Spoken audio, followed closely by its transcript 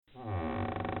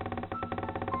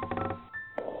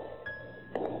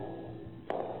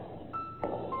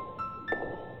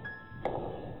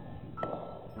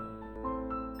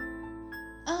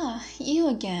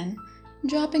again.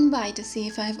 Dropping by to see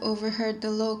if I've overheard the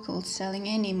locals selling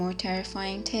any more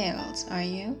terrifying tales, are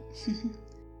you?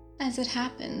 As it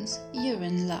happens, you're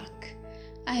in luck.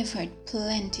 I've heard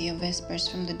plenty of whispers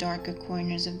from the darker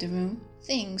corners of the room,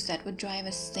 things that would drive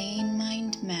a sane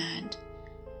mind mad.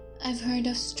 I've heard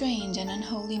of strange and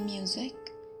unholy music,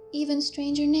 even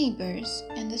stranger neighbors,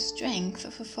 and the strength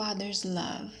of a father's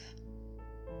love.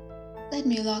 Let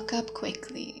me lock up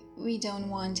quickly. We don't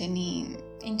want any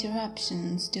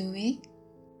interruptions, do we?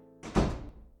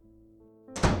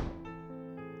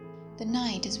 The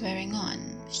night is wearing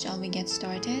on. Shall we get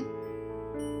started?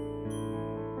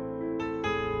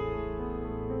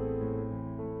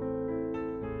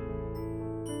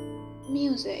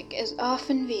 Music is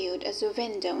often viewed as a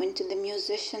window into the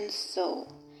musician's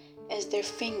soul. As their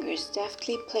fingers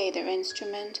deftly play their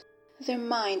instrument, their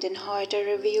mind and heart are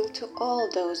revealed to all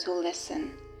those who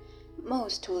listen.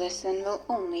 Most who listen will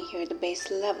only hear the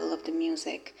base level of the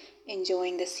music,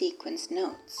 enjoying the sequenced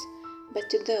notes. But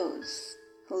to those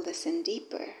who listen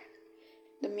deeper,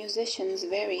 the musician's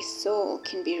very soul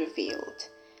can be revealed,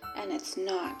 and it's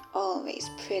not always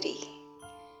pretty.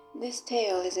 This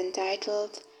tale is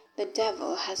entitled, "The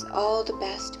Devil Has All the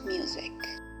Best Music."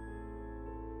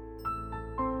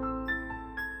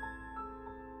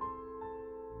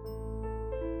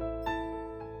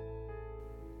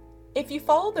 If you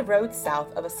follow the road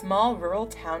south of a small rural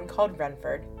town called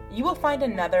Renford, you will find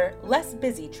another, less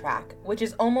busy track which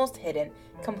is almost hidden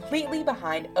completely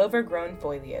behind overgrown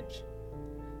foliage.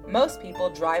 Most people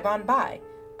drive on by,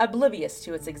 oblivious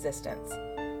to its existence.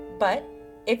 But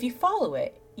if you follow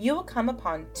it, you will come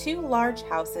upon two large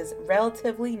houses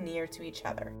relatively near to each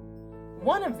other.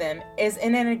 One of them is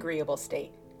in an agreeable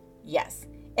state. Yes,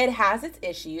 it has its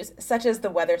issues, such as the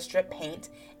weather-stripped paint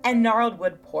and gnarled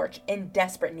wood porch in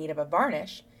desperate need of a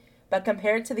varnish, but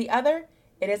compared to the other,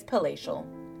 it is palatial.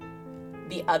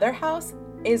 The other house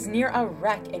is near a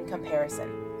wreck in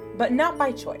comparison, but not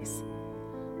by choice.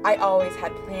 I always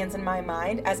had plans in my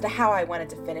mind as to how I wanted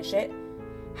to finish it,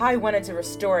 how I wanted to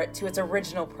restore it to its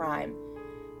original prime,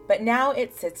 but now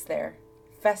it sits there,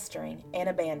 festering and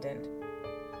abandoned.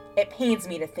 It pains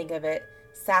me to think of it,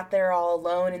 sat there all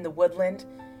alone in the woodland,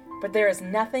 but there is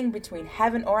nothing between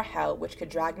heaven or hell which could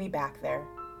drag me back there.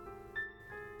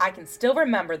 I can still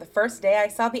remember the first day I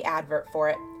saw the advert for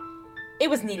it. It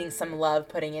was needing some love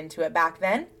putting into it back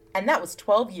then, and that was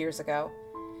 12 years ago.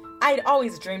 I had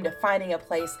always dreamed of finding a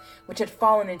place which had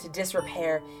fallen into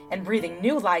disrepair and breathing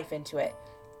new life into it,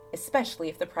 especially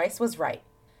if the price was right.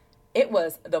 It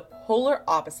was the polar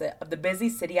opposite of the busy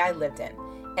city I lived in,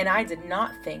 and I did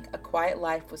not think a quiet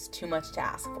life was too much to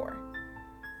ask for.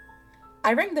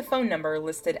 I rang the phone number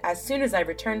listed as soon as I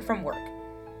returned from work.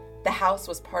 The house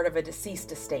was part of a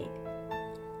deceased estate.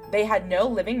 They had no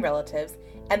living relatives,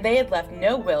 and they had left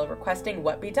no will requesting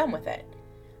what be done with it.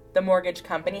 The mortgage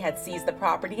company had seized the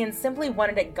property and simply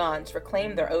wanted it gone to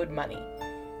reclaim their owed money.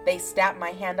 They snapped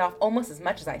my hand off almost as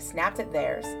much as I snapped at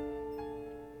theirs.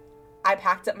 I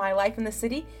packed up my life in the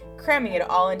city, cramming it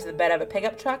all into the bed of a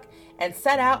pickup truck, and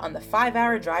set out on the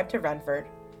 5-hour drive to Renford.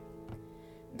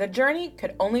 The journey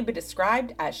could only be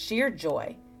described as sheer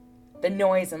joy. The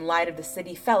noise and light of the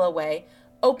city fell away,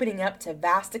 opening up to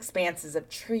vast expanses of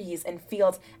trees and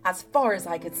fields as far as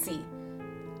I could see.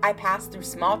 I passed through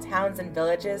small towns and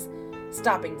villages,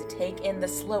 stopping to take in the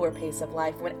slower pace of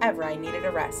life whenever I needed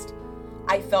a rest.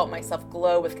 I felt myself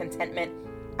glow with contentment,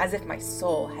 as if my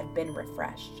soul had been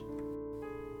refreshed.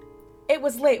 It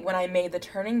was late when I made the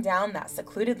turning down that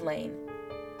secluded lane.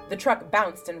 The truck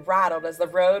bounced and rattled as the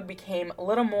road became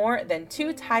little more than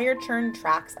 2 tire-churned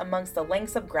tracks amongst the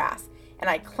lengths of grass, and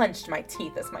I clenched my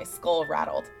teeth as my skull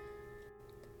rattled.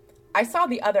 I saw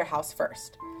the other house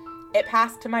first. It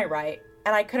passed to my right,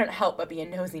 and I couldn't help but be a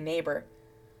nosy neighbor.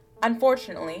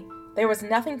 Unfortunately, there was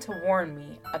nothing to warn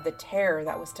me of the terror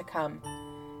that was to come.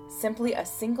 Simply a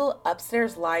single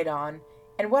upstairs light on,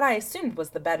 and what I assumed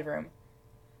was the bedroom.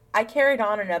 I carried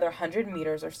on another 100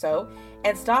 meters or so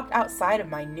and stopped outside of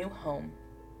my new home.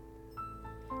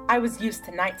 I was used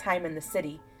to nighttime in the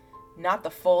city, not the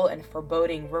full and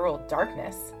foreboding rural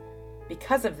darkness.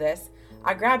 Because of this,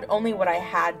 I grabbed only what I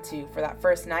had to for that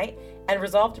first night and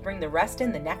resolved to bring the rest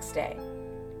in the next day.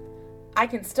 I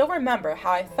can still remember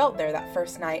how I felt there that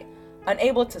first night,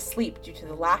 unable to sleep due to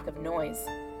the lack of noise.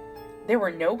 There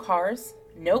were no cars,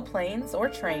 no planes or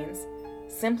trains,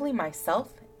 simply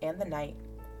myself and the night.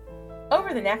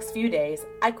 Over the next few days,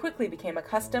 I quickly became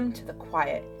accustomed to the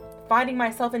quiet, finding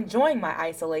myself enjoying my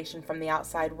isolation from the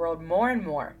outside world more and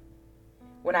more.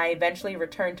 When I eventually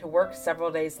returned to work several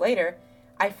days later,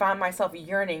 I found myself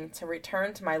yearning to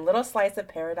return to my little slice of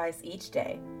paradise each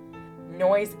day.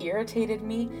 Noise irritated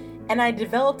me, and I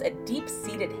developed a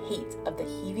deep-seated hate of the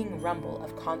heaving rumble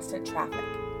of constant traffic.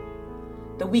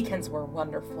 The weekends were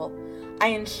wonderful. I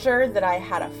ensured that I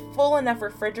had a full enough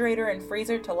refrigerator and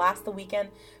freezer to last the weekend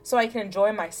so I could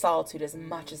enjoy my solitude as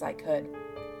much as I could.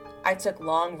 I took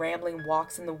long, rambling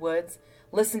walks in the woods,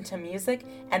 listened to music,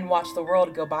 and watched the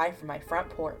world go by from my front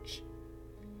porch.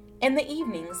 In the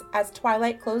evenings, as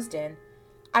twilight closed in,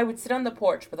 I would sit on the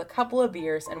porch with a couple of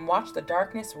beers and watch the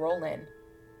darkness roll in.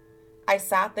 I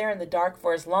sat there in the dark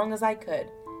for as long as I could,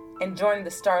 enjoying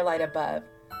the starlight above,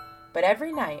 but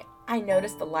every night I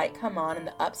noticed the light come on in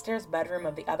the upstairs bedroom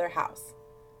of the other house.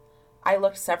 I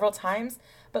looked several times,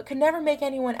 but could never make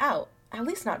anyone out, at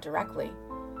least not directly.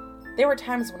 There were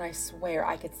times when I swear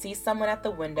I could see someone at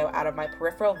the window out of my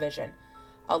peripheral vision,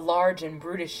 a large and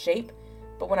brutish shape,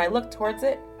 but when I looked towards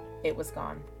it, it was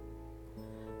gone.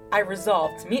 I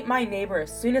resolved to meet my neighbor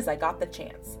as soon as I got the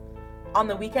chance. On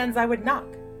the weekends I would knock,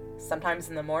 sometimes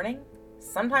in the morning,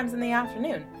 sometimes in the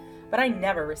afternoon, but I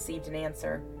never received an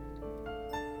answer.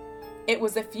 It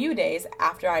was a few days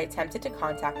after I attempted to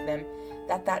contact them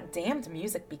that damned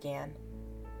music began.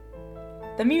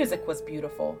 The music was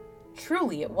beautiful.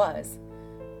 Truly it was.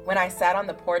 When I sat on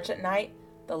the porch at night,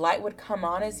 the light would come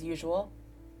on as usual,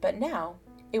 but now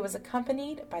it was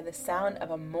accompanied by the sound of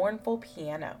a mournful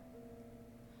piano.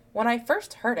 When I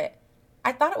first heard it,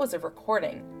 I thought it was a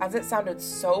recording, as it sounded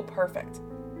so perfect.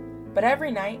 But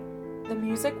every night, the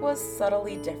music was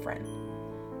subtly different.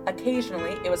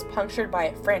 Occasionally, it was punctured by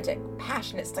a frantic,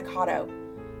 passionate staccato.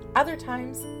 Other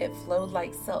times, it flowed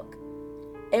like silk.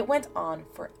 It went on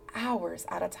for hours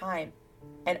at a time,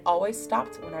 and always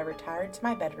stopped when I retired to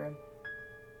my bedroom.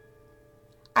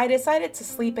 I decided to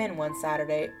sleep in one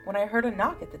Saturday when I heard a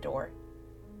knock at the door.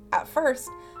 At first,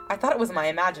 I thought it was my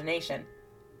imagination,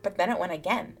 but then it went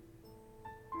again.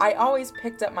 I always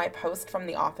picked up my post from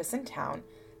the office in town,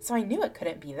 so I knew it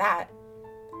couldn't be that.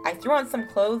 I threw on some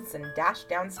clothes and dashed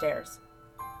downstairs.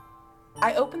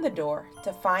 I opened the door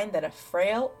to find that a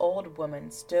frail old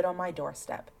woman stood on my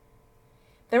doorstep.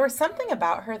 There was something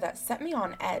about her that set me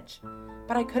on edge,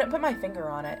 but I couldn't put my finger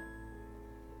on it.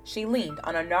 She leaned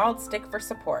on a gnarled stick for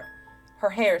support,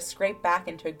 her hair scraped back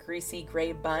into a greasy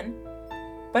gray bun,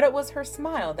 but it was her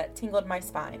smile that tingled my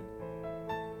spine.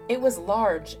 It was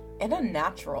large and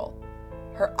unnatural,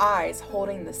 her eyes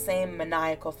holding the same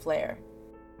maniacal flare.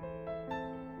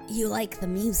 You like the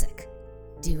music,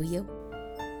 do you?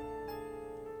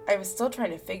 I was still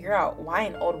trying to figure out why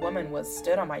an old woman was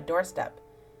stood on my doorstep.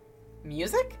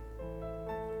 Music?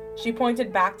 She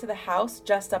pointed back to the house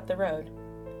just up the road.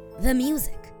 The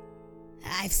music.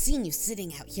 I've seen you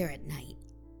sitting out here at night.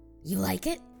 You like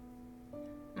it?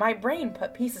 My brain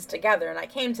put pieces together and I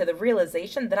came to the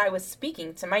realization that I was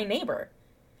speaking to my neighbor.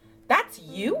 That's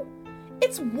you?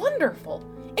 It's wonderful,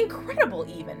 incredible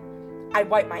even. I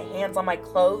wiped my hands on my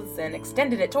clothes and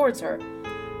extended it towards her.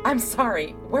 I'm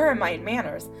sorry, where are my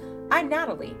manners? I'm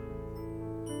Natalie.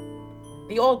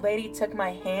 The old lady took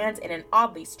my hand in an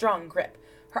oddly strong grip,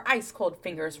 her ice-cold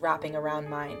fingers wrapping around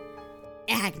mine.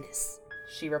 Agnes,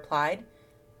 she replied.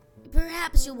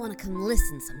 Perhaps you'll want to come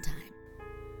listen sometime.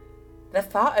 The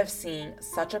thought of seeing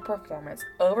such a performance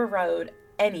overrode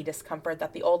any discomfort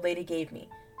that the old lady gave me.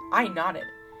 I nodded.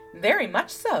 Very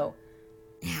much so.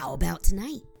 How about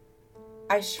tonight?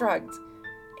 I shrugged.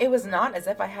 It was not as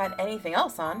if I had anything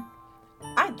else on.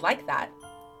 I'd like that.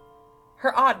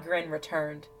 Her odd grin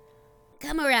returned.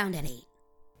 Come around at 8.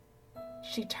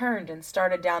 She turned and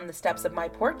started down the steps of my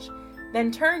porch,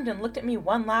 then turned and looked at me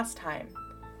one last time.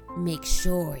 Make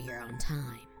sure you're on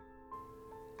time.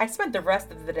 I spent the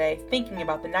rest of the day thinking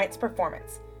about the night's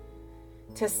performance.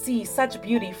 To see such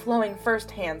beauty flowing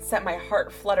firsthand set my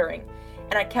heart fluttering,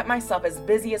 and I kept myself as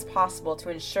busy as possible to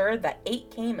ensure that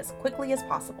 8 came as quickly as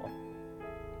possible.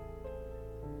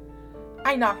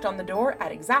 I knocked on the door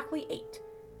at exactly 8.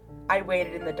 I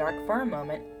waited in the dark for a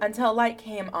moment until a light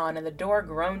came on and the door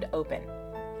groaned open.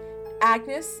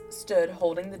 Agnes stood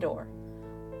holding the door,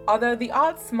 although the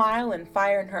odd smile and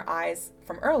fire in her eyes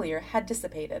from earlier had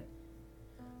dissipated.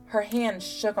 Her hand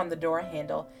shook on the door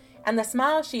handle, and the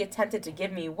smile she attempted to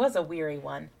give me was a weary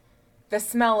one. The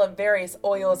smell of various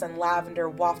oils and lavender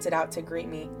wafted out to greet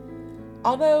me,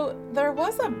 although there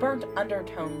was a burnt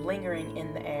undertone lingering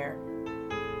in the air.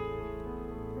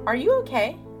 Are you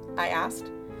okay? I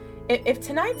asked. If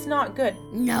tonight's not good...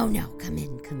 No, come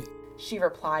in, she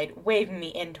replied, waving me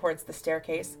in towards the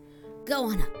staircase. Go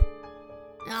on up.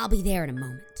 I'll be there in a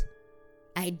moment.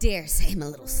 I dare say I'm a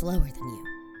little slower than you.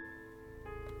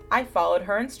 I followed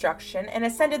her instruction and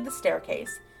ascended the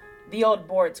staircase, the old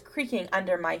boards creaking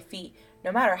under my feet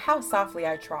no matter how softly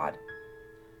I trod.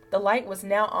 The light was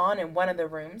now on in one of the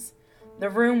rooms. the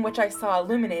room which I saw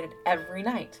illuminated every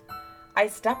night. I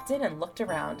stepped in and looked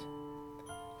around.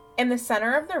 In the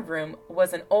center of the room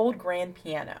was an old grand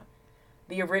piano,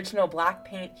 the original black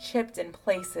paint chipped in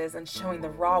places and showing the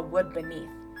raw wood beneath.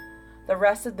 The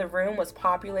rest of the room was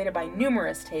populated by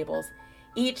numerous tables,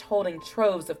 each holding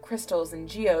troves of crystals and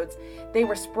geodes. They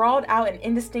were sprawled out in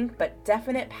indistinct but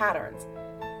definite patterns,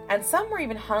 and some were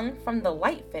even hung from the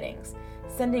light fittings,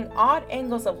 sending odd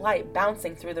angles of light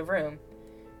bouncing through the room.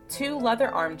 2 leather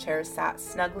armchairs sat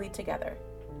snugly together.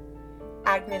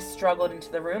 Agnes struggled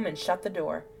into the room and shut the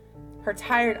door. Her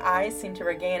tired eyes seemed to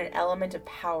regain an element of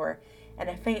power, and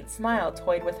a faint smile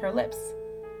toyed with her lips.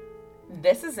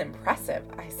 "This is impressive,"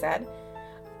 I said.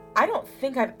 "I don't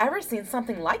think I've ever seen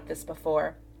something like this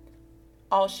before."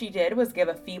 All she did was give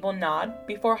a feeble nod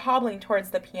before hobbling towards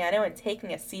the piano and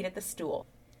taking a seat at the stool.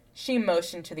 She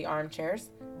motioned to the armchairs.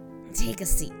 "Take a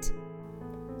seat."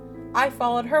 I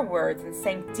followed her words and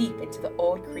sank deep into the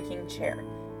old creaking chair.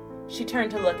 She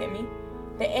turned to look at me,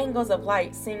 the angles of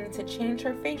light seeming to change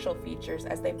her facial features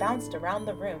as they bounced around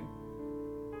the room.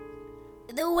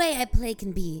 "The way I play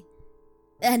can be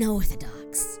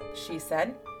unorthodox," she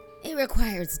said. "It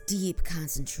requires deep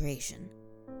concentration,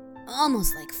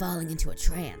 almost like falling into a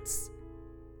trance.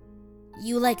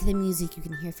 You like the music you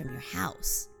can hear from your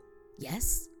house,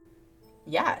 yes?"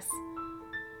 "Yes."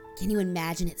 "Can you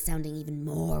imagine it sounding even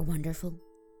more wonderful?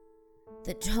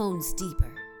 The tones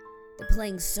deeper, the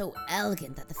playing so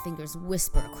elegant that the fingers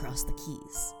whisper across the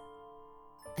keys.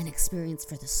 An experience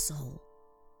for the soul.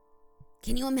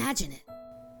 Can you imagine it?"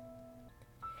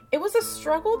 It was a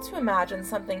struggle to imagine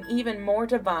something even more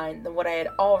divine than what I had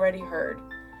already heard.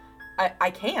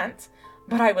 I can't,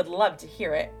 but I would love to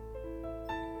hear it.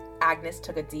 Agnes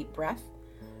took a deep breath,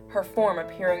 her form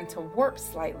appearing to warp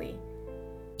slightly.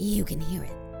 "You can hear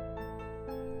it.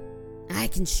 I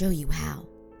can show you how.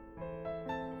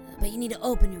 But you need to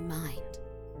open your mind,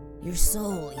 your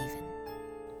soul even."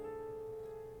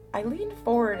 I leaned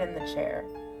forward in the chair,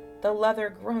 the leather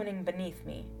groaning beneath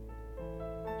me.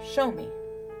 "Show me."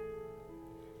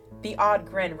 The odd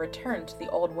grin returned to the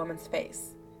old woman's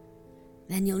face.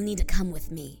 "Then you'll need to come with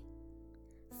me,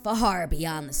 far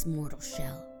beyond this mortal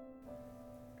shell."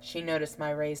 She noticed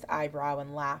my raised eyebrow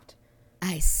and laughed.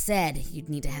 "I said you'd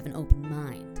need to have an open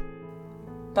mind."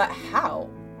 "But how?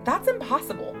 That's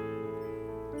impossible."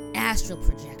 "Astral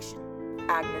projection,"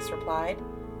 Agnes replied.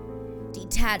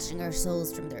 "Detaching our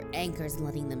souls from their anchors and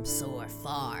letting them soar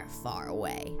far, far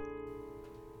away."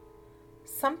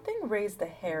 Something raised the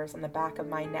hairs on the back of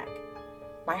my neck,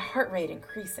 my heart rate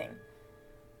increasing.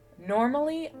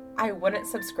 Normally, I wouldn't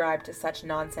subscribe to such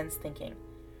nonsense thinking,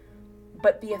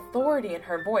 but the authority in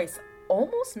her voice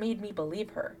almost made me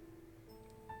believe her.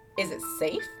 "Is it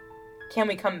safe? Can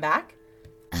we come back?"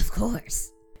 "Of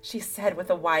course," she said with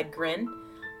a wide grin.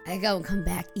 "I go and come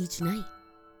back each night.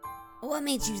 What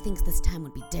made you think this time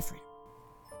would be different?"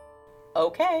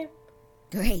 "Okay."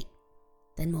 "Great.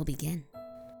 Then we'll begin."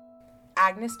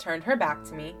 Agnes turned her back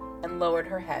to me and lowered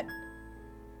her head.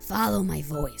 "Follow my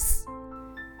voice,"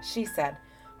 she said,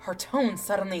 her tone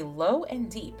suddenly low and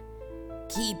deep.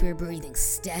 "Keep your breathing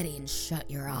steady and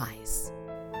shut your eyes."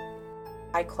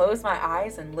 I closed my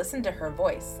eyes and listened to her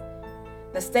voice.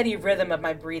 The steady rhythm of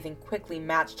my breathing quickly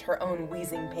matched her own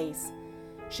wheezing pace.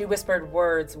 She whispered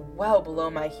words well below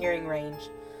my hearing range.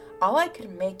 All I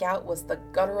could make out was the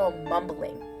guttural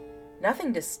mumbling,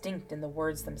 nothing distinct in the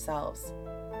words themselves.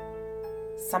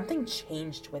 Something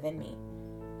changed within me.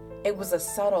 It was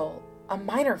a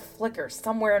minor flicker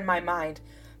somewhere in my mind,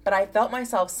 but I felt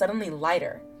myself suddenly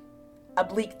lighter. A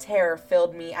bleak terror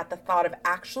filled me at the thought of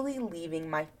actually leaving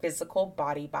my physical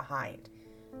body behind.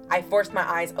 I forced my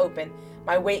eyes open,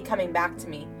 my weight coming back to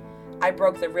me. I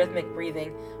broke the rhythmic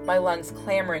breathing, my lungs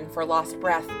clamoring for lost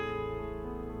breath.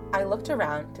 I looked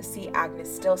around to see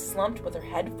Agnes still slumped with her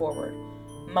head forward,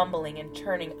 mumbling and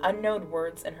turning unknown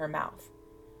words in her mouth.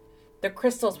 The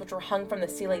crystals which were hung from the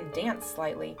ceiling danced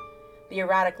slightly, the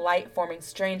erratic light forming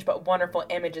strange but wonderful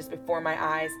images before my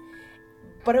eyes.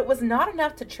 But it was not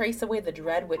enough to trace away the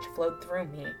dread which flowed through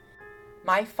me.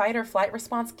 My fight or flight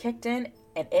response kicked in,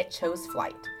 and it chose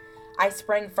flight. I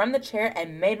sprang from the chair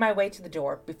and made my way to the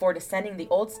door before descending the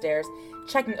old stairs,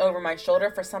 checking over my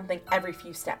shoulder for something every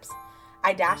few steps.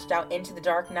 I dashed out into the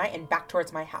dark night and back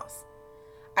towards my house.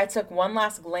 I took one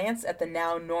last glance at the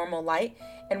now normal light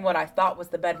in what I thought was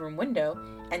the bedroom window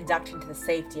and ducked into the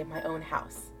safety of my own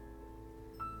house.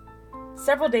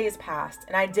 Several days passed,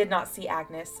 and I did not see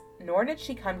Agnes, nor did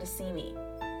she come to see me.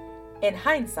 In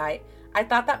hindsight, I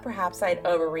thought that perhaps I had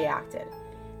overreacted.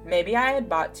 Maybe I had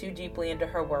bought too deeply into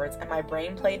her words and my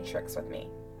brain played tricks with me.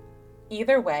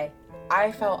 Either way,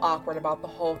 I felt awkward about the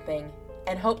whole thing,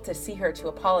 and hoped to see her to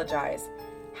apologize.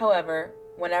 However,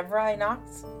 whenever I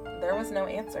knocked, there was no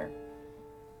answer.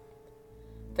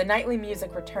 The nightly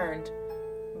music returned,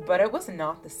 but it was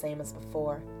not the same as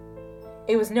before.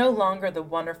 It was no longer the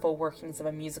wonderful workings of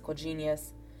a musical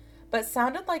genius, but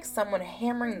sounded like someone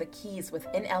hammering the keys with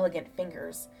inelegant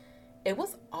fingers. It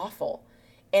was awful,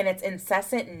 and its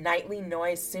incessant nightly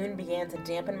noise soon began to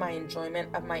dampen my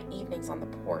enjoyment of my evenings on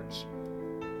the porch.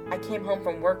 I came home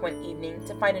from work one evening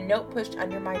to find a note pushed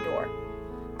under my door.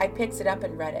 I picked it up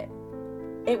and read it.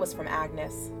 It was from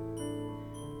Agnes.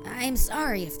 I'm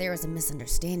sorry if there was a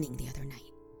misunderstanding the other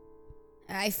night.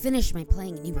 I finished my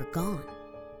playing and you were gone.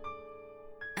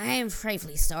 I am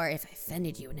frightfully sorry if I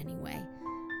offended you in any way,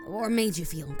 or made you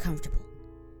feel uncomfortable.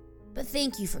 But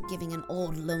thank you for giving an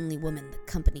old, lonely woman the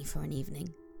company for an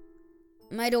evening.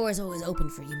 My door is always open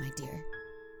for you, my dear.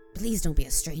 Please don't be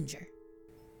a stranger.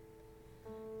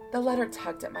 The letter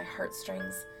tugged at my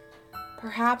heartstrings.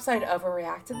 Perhaps I'd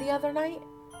overreacted the other night?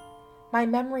 My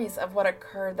memories of what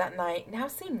occurred that night now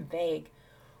seemed vague,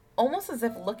 almost as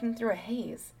if looking through a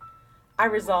haze. I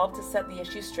resolved to set the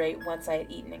issue straight once I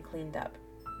had eaten and cleaned up.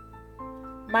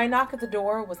 My knock at the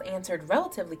door was answered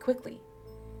relatively quickly.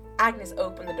 Agnes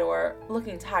opened the door,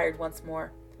 looking tired once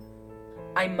more.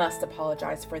 I must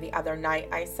apologize for the other night,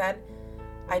 I said.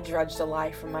 I drudged a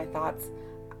lie from my thoughts.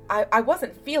 I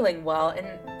wasn't feeling well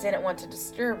and didn't want to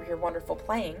disturb your wonderful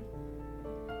playing.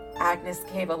 Agnes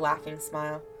gave a laughing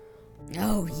smile.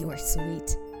 Oh, you are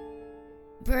sweet.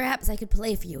 Perhaps I could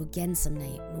play for you again some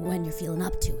night when you're feeling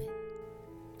up to it.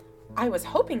 I was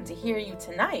hoping to hear you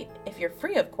tonight, if you're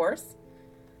free, of course.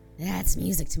 That's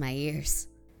music to my ears,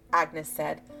 Agnes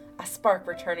said, a spark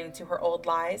returning to her old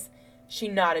lies. She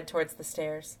nodded towards the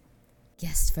stairs.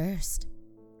 Guest first.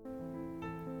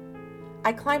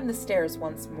 I climbed the stairs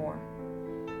once more.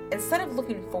 Instead of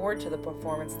looking forward to the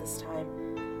performance this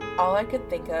time, all I could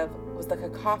think of was the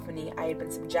cacophony I had been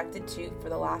subjected to for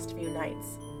the last few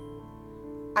nights.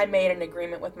 I made an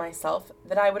agreement with myself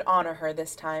that I would honor her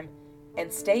this time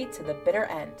and stay to the bitter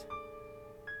end.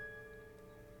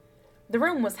 The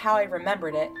room was how I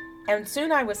remembered it, and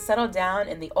soon I was settled down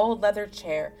in the old leather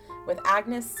chair with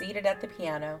Agnes seated at the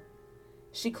piano.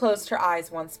 She closed her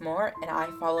eyes once more, and I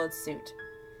followed suit.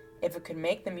 If it could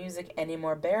make the music any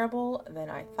more bearable, then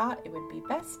I thought it would be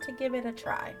best to give it a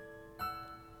try.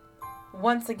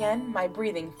 Once again, my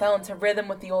breathing fell into rhythm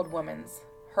with the old woman's.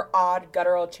 Her odd,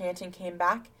 guttural chanting came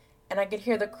back, and I could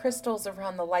hear the crystals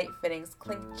around the light fittings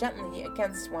clink gently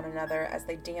against one another as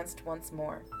they danced once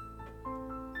more.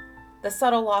 The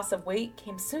subtle loss of weight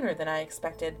came sooner than I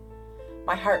expected.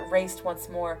 My heart raced once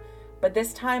more, but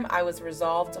this time I was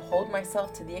resolved to hold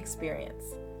myself to the experience.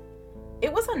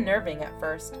 It was unnerving at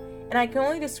first, and I can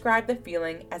only describe the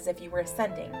feeling as if you were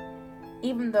ascending,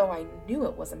 even though I knew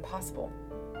it was impossible.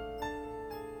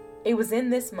 It was in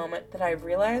this moment that I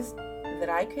realized that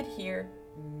I could hear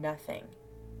nothing.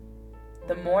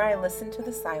 The more I listened to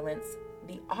the silence,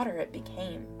 the odder it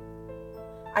became.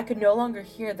 I could no longer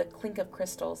hear the clink of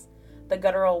crystals, the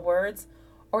guttural words,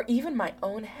 or even my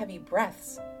own heavy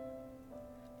breaths.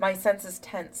 My senses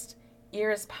tensed,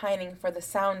 ears pining for the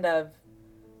sound of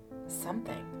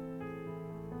something.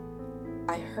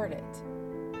 I heard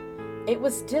it. It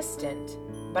was distant,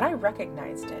 but I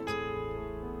recognized it.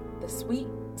 The sweet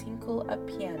tinkle of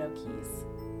piano keys.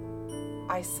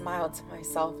 I smiled to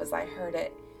myself as I heard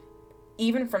it.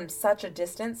 Even from such a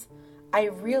distance, I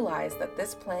realized that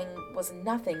this playing was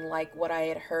nothing like what I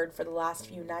had heard for the last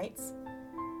few nights.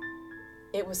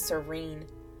 It was serene,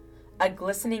 a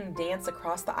glistening dance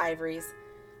across the ivories.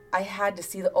 I had to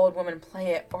see the old woman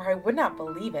play it, or I would not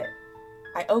believe it.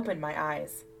 I opened my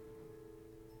eyes.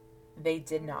 They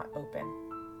did not open.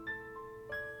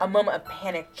 A moment of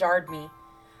panic jarred me.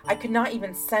 I could not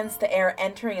even sense the air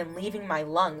entering and leaving my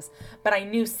lungs, but I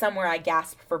knew somewhere I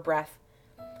gasped for breath.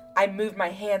 I moved my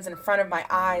hands in front of my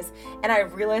eyes, and I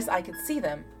realized I could see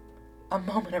them. A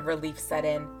moment of relief set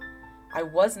in. I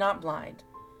was not blind,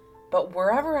 but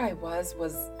wherever I was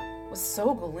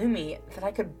so gloomy that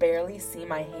I could barely see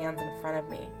my hands in front of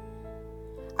me.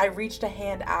 I reached a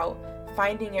hand out,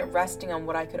 finding it resting on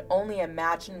what I could only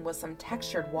imagine was some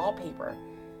textured wallpaper.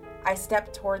 I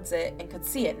stepped towards it and could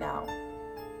see it now.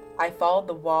 I followed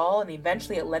the wall, and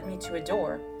eventually it led me to a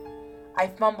door. I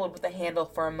fumbled with the handle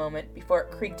for a moment before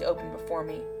it creaked open before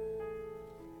me.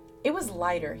 It was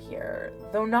lighter here,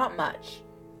 though not much.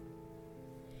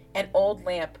 An old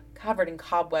lamp, covered in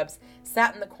cobwebs,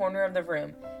 sat in the corner of the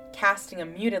room, casting a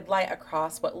muted light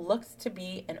across what looked to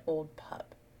be an old pub.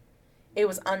 It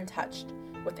was untouched,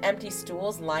 with empty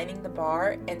stools lining the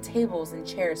bar and tables and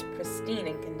chairs pristine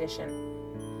in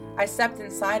condition. I stepped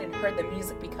inside and heard the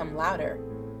music become louder.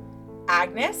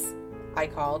 "Agnes?" I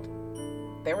called.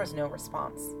 There was no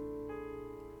response.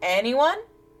 "Anyone?"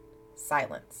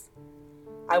 Silence.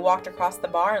 I walked across the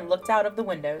bar and looked out of the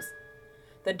windows.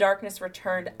 The darkness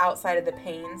returned outside of the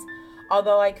panes,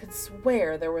 although I could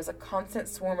swear there was a constant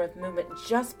swarm of movement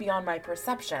just beyond my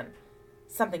perception.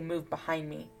 Something moved behind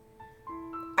me.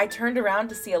 I turned around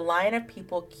to see a line of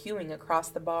people queuing across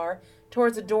the bar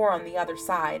towards a door on the other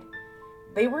side.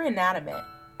 They were inanimate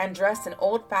and dressed in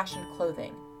old-fashioned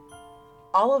clothing.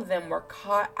 All of them were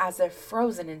caught as if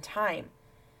frozen in time.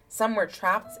 Some were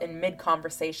trapped in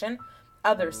mid-conversation,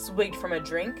 others swigged from a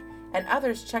drink, and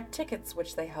others checked tickets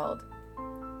which they held.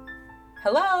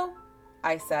 "Hello,"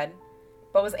 I said,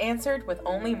 but was answered with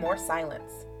only more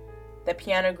silence. The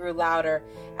piano grew louder,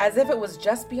 as if it was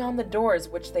just beyond the doors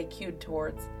which they queued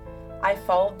towards. I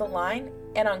followed the line,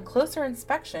 and on closer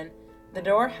inspection, the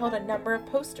door held a number of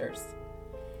posters.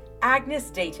 "Agnes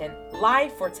Dayton,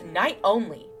 live for tonight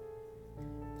only."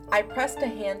 I pressed a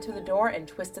hand to the door and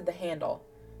twisted the handle.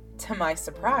 To my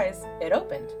surprise, it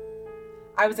opened.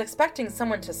 I was expecting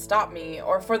someone to stop me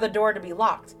or for the door to be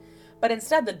locked, but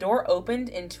instead the door opened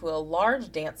into a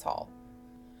large dance hall.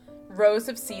 Rows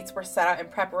of seats were set out in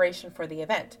preparation for the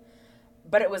event,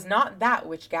 but it was not that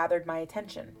which gathered my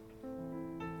attention.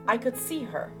 I could see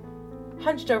her,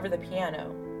 hunched over the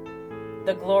piano.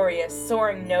 The glorious,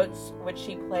 soaring notes which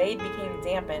she played became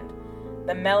dampened,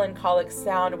 the melancholic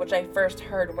sound which I first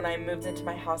heard when I moved into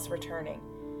my house returning.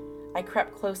 I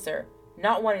crept closer,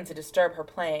 not wanting to disturb her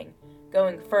playing,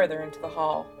 going further into the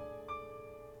hall.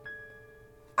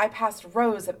 I passed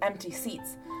rows of empty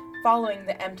seats, following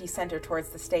the empty center towards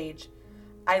the stage.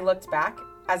 I looked back,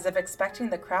 as if expecting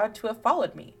the crowd to have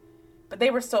followed me, but they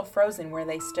were still frozen where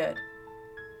they stood.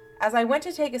 As I went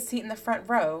to take a seat in the front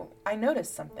row, I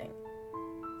noticed something.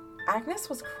 Agnes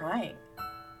was crying.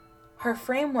 Her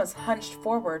frame was hunched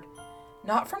forward,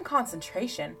 not from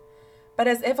concentration, but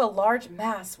as if a large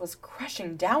mass was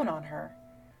crushing down on her.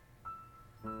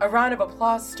 A round of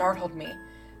applause startled me.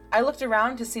 I looked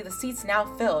around to see the seats now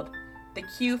filled. The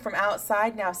queue from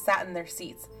outside now sat in their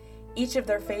seats, each of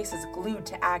their faces glued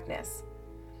to Agnes.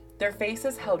 Their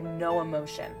faces held no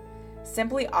emotion,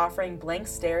 simply offering blank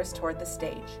stares toward the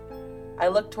stage. I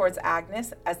looked towards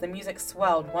Agnes as the music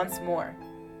swelled once more.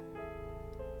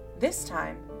 This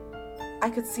time, I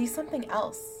could see something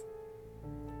else.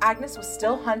 Agnes was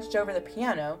still hunched over the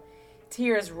piano,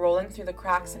 tears rolling through the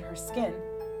cracks in her skin,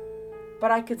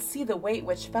 but I could see the weight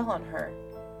which fell on her.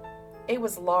 It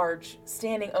was large,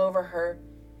 standing over her,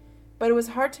 but it was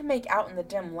hard to make out in the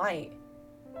dim light.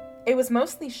 It was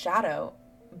mostly shadow,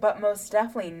 but most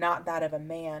definitely not that of a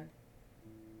man.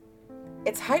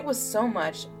 Its height was so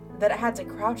much that it had to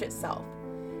crouch itself,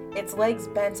 its legs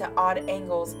bent at odd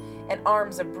angles and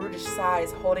arms of brutish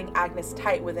size holding Agnes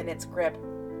tight within its grip.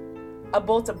 A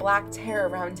bolt of black terror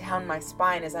ran down my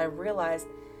spine as I realized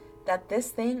that this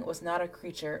thing was not a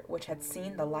creature which had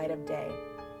seen the light of day.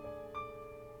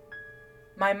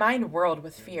 My mind whirled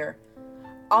with fear.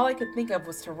 All I could think of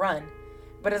was to run,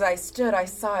 but as I stood, I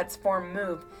saw its form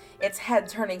move, its head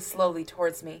turning slowly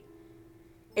towards me.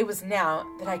 It was now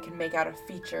that I could make out a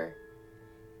feature.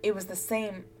 It was the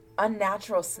same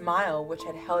unnatural smile which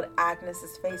had held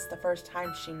Agnes's face the first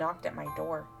time she knocked at my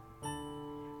door.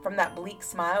 From that bleak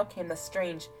smile came the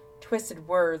strange, twisted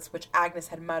words which Agnes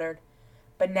had muttered,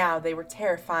 but now they were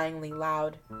terrifyingly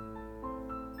loud.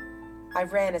 I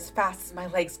ran as fast as my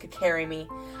legs could carry me.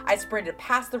 I sprinted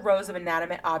past the rows of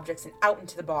inanimate objects and out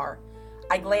into the bar.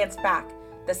 I glanced back,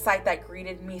 the sight that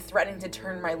greeted me threatening to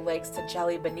turn my legs to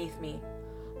jelly beneath me.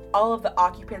 All of the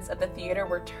occupants of the theater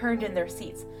were turned in their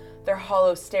seats, their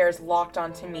hollow stares locked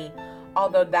onto me,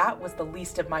 although that was the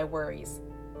least of my worries.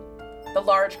 The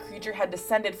large creature had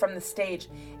descended from the stage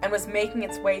and was making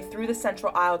its way through the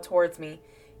central aisle towards me,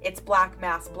 its black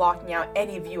mass blocking out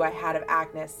any view I had of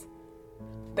Agnes.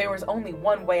 There was only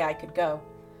one way I could go.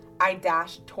 I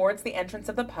dashed towards the entrance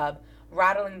of the pub,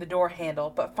 rattling the door handle,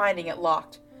 but finding it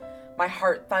locked. My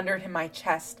heart thundered in my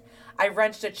chest. I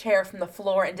wrenched a chair from the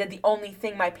floor and did the only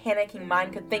thing my panicking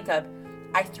mind could think of.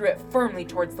 I threw it firmly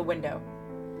towards the window.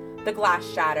 The glass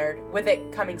shattered, with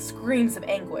it coming screams of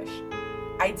anguish.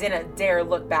 I didn't dare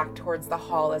look back towards the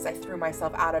hall as I threw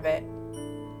myself out of it.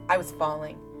 I was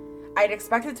falling. I had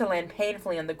expected to land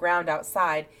painfully on the ground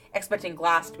outside, expecting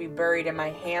glass to be buried in my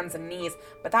hands and knees,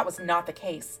 but that was not the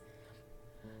case.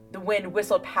 The wind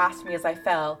whistled past me as I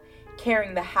fell,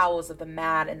 carrying the howls of the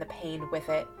mad and the pain with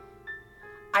it.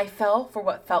 I fell for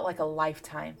what felt like a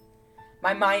lifetime.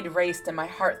 My mind raced and my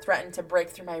heart threatened to break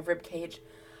through my ribcage.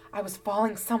 I was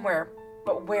falling somewhere,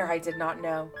 but where I did not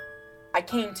know. I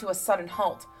came to a sudden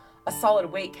halt, A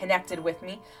solid weight connected with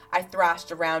me. I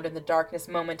thrashed around in the darkness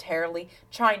momentarily,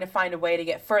 trying to find a way to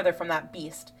get further from that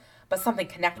beast, but something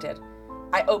connected.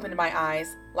 I opened my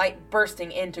eyes, light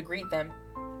bursting in to greet them.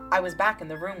 I was back in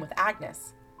the room with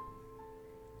Agnes.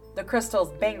 The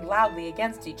crystals banged loudly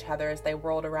against each other as they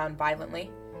whirled around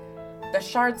violently. The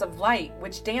shards of light,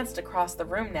 which danced across the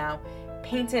room now,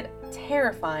 painted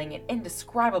terrifying and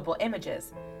indescribable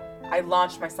images. I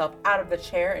launched myself out of the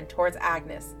chair and towards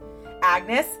Agnes.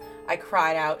 "Agnes!" I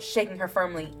cried out, shaking her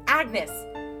firmly. "Agnes!"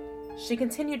 She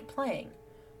continued playing,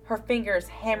 her fingers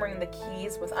hammering the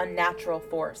keys with unnatural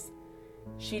force.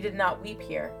 She did not weep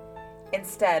here.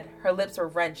 Instead, her lips were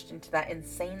wrenched into that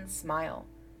insane smile.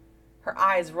 Her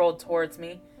eyes rolled towards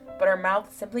me, but her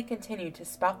mouth simply continued to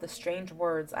spout the strange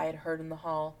words I had heard in the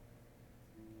hall.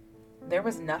 There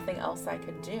was nothing else I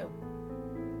could do.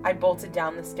 I bolted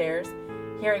down the stairs,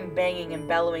 hearing banging and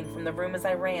bellowing from the room as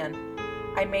I ran.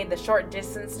 I made the short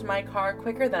distance to my car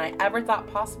quicker than I ever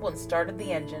thought possible and started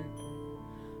the engine.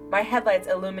 My headlights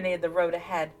illuminated the road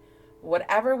ahead.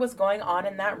 Whatever was going on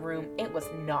in that room, it was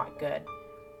not good.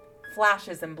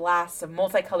 Flashes and blasts of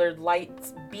multicolored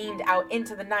lights beamed out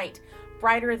into the night,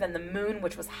 brighter than the moon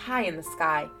which was high in the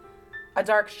sky. A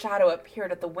dark shadow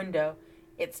appeared at the window,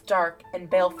 its dark and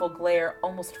baleful glare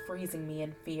almost freezing me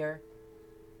in fear.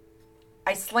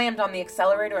 I slammed on the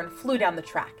accelerator and flew down the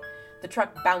track. The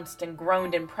truck bounced and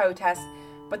groaned in protest,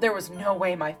 but there was no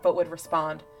way my foot would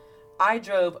respond. I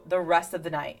drove the rest of the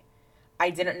night. I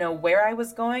didn't know where I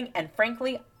was going, and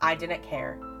frankly, I didn't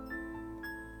care.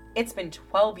 It's been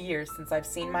 12 years since I've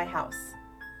seen my house.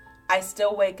 I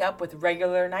still wake up with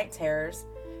regular night terrors,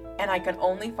 and I can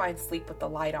only find sleep with the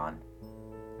light on.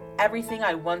 Everything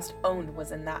I once owned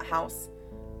was in that house,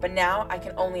 but now I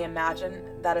can only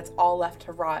imagine that it's all left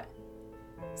to rot.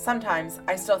 Sometimes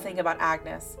I still think about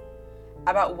Agnes,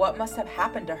 about what must have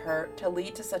happened to her to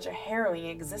lead to such a harrowing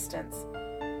existence,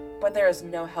 but there is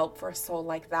no help for a soul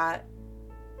like that.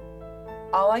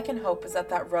 All I can hope is that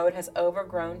that road has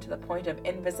overgrown to the point of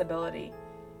invisibility,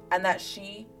 and that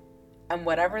she, and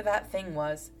whatever that thing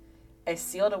was, is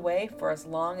sealed away for as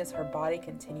long as her body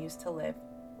continues to live.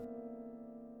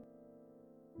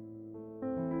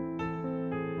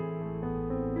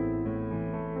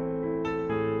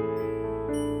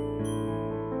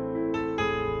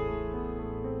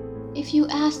 If you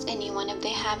asked anyone if they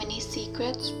have any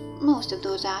secrets, most of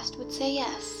those asked would say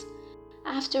yes.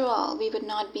 After all, we would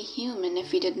not be human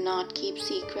if we did not keep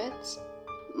secrets.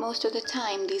 Most of the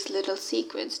time, these little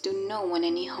secrets do no one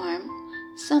any harm,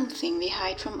 something we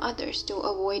hide from others to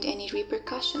avoid any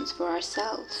repercussions for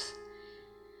ourselves.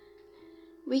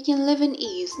 We can live in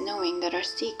ease knowing that our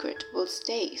secret will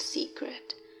stay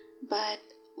secret. But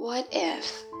what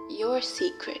if your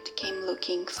secret came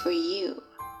looking for you?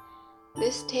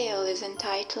 This tale is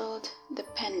entitled The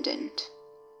Pendant.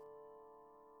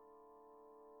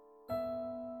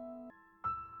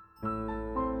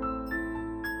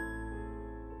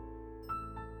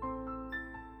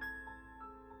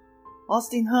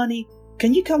 "Austin, honey,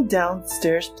 can you come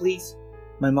downstairs, please?"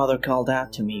 My mother called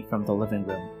out to me from the living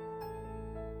room.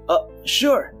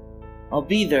 Sure. I'll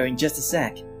be there in just a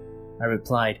sec," I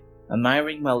replied,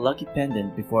 admiring my lucky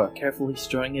pendant before carefully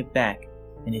storing it back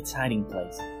in its hiding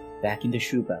place, back in the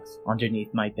shoebox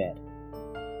underneath my bed.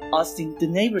 "Austin, the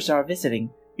neighbors are visiting.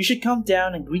 You should come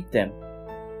down and greet them."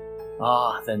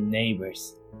 Ah, the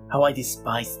neighbors. How I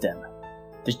despised them.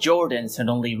 The Jordans had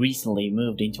only recently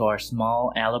moved into our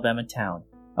small Alabama town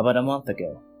about a month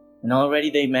ago, and already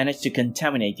they managed to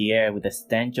contaminate the air with the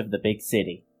stench of the big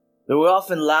city. They were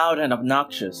often loud and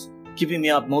obnoxious, keeping me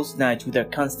up most nights with their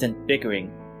constant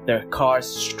bickering, their cars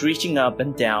screeching up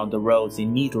and down the roads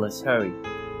in needless hurry.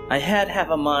 I had half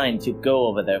a mind to go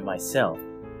over there myself.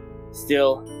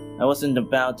 Still, I wasn't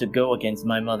about to go against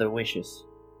my mother's wishes.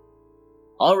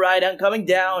 "All right, I'm coming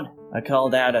down," I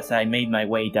called out as I made my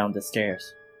way down the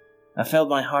stairs. I felt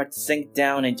my heart sink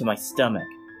down into my stomach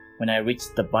when I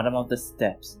reached the bottom of the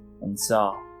steps and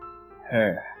saw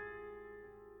her.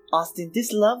 "Austin,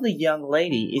 this lovely young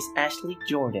lady is Ashley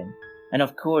Jordan, and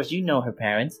of course you know her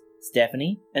parents,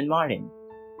 Stephanie and Martin."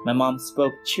 My mom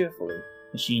spoke cheerfully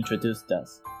as she introduced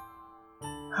us.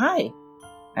 "Hi,"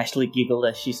 Ashley giggled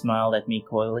as she smiled at me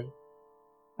coyly.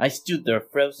 I stood there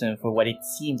frozen for what it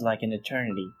seemed like an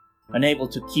eternity, unable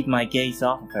to keep my gaze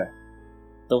off of her.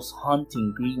 Those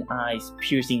haunting green eyes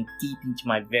piercing deep into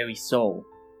my very soul,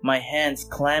 my hands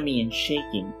clammy and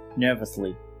shaking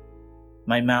nervously,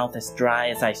 my mouth as dry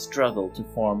as I struggled to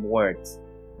form words.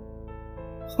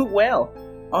 "Well,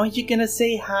 aren't you gonna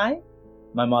say hi?"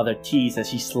 my mother teased as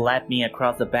she slapped me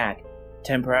across the back,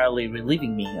 temporarily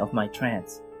relieving me of my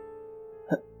trance.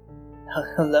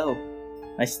 Hello,"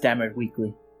 I stammered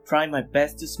weakly, trying my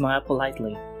best to smile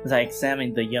politely as I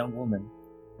examined the young woman.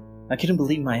 I couldn't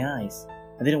believe my eyes.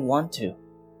 I didn't want to.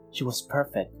 She was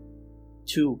perfect.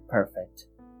 Too perfect.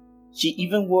 She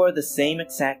even wore the same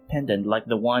exact pendant like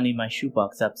the one in my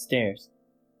shoebox upstairs.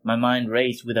 My mind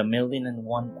raced with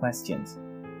 1,001 questions,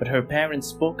 but her parents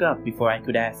spoke up before I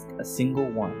could ask a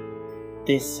single one.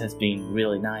 This has been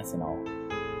really nice and all,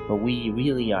 but we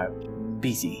really are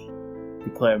busy,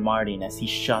 declared Martin as he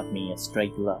shot me a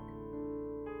straight look.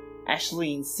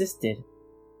 Ashley insisted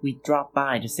we drop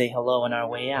by to say hello on our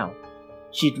way out.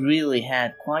 She'd really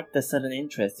had quite the sudden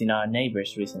interest in our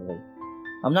neighbors recently.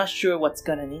 I'm not sure what's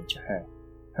gotten into her,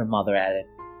 her mother added.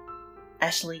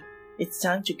 Ashley, it's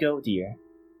time to go, dear.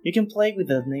 You can play with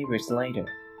the neighbors later,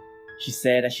 she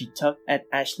said as she tugged at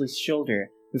Ashley's shoulder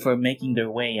before making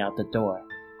their way out the door.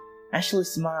 Ashley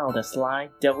smiled a sly,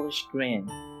 devilish grin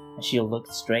as she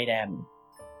looked straight at me.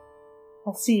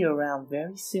 I'll see you around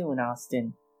very soon,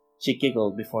 Austin, she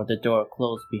giggled before the door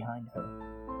closed behind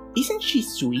her. Isn't she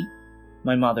sweet?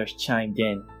 My mother chimed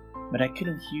in, but I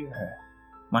couldn't hear her.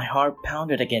 My heart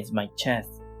pounded against my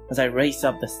chest as I raced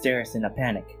up the stairs in a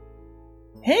panic.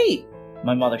 Hey!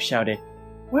 My mother shouted.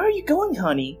 Where are you going,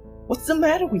 honey? What's the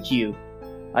matter with you?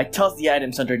 I tossed the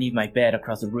items underneath my bed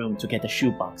across the room to get the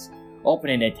shoebox,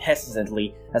 opening it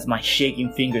hesitantly as my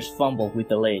shaking fingers fumbled with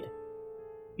the lid.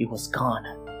 It was gone.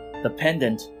 The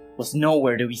pendant was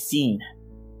nowhere to be seen.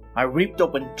 I ripped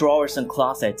open drawers and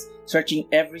closets, searching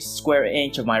every square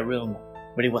inch of my room,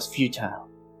 but it was futile.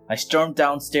 I stormed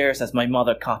downstairs as my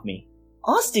mother caught me.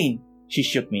 Austin! She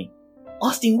shook me.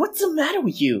 Austin, what's the matter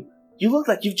with you? You look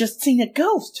like you've just seen a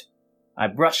ghost. I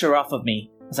brushed her off of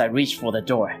me as I reached for the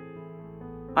door.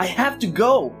 I have to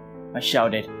go! I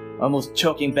shouted, almost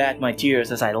choking back my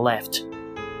tears as I left.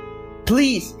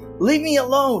 Please, leave me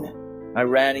alone! I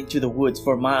ran into the woods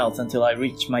for miles until I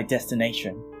reached my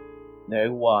destination. There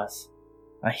it was.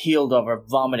 I heeled over,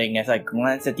 vomiting as I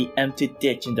glanced at the empty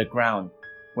ditch in the ground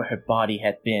where her body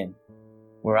had been,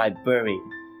 where I buried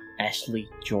Ashley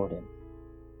Jordan.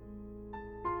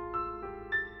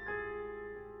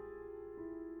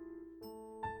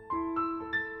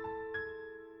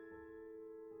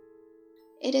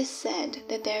 It is said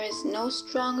that there is no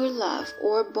stronger love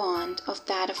or bond of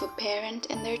that of a parent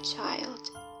and their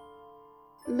child.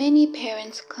 Many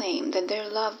parents claim that their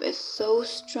love is so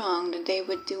strong that they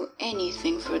would do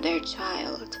anything for their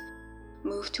child.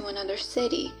 Move to another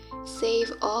city,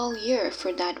 save all year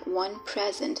for that one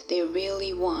present they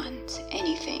really want,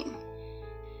 anything.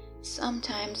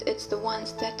 Sometimes it's the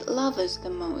ones that love us the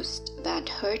most that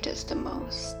hurt us the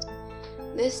most.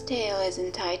 This tale is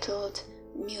entitled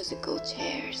Musical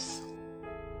Chairs.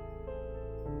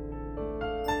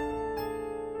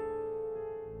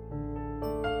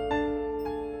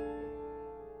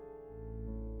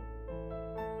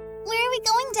 Where are we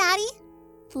going, Daddy?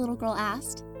 The little girl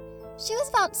asked. She was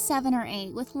about 7 or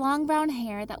 8, with long brown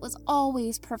hair that was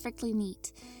always perfectly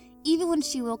neat, even when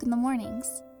she woke in the mornings.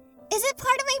 Is it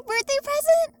part of my birthday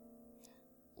present?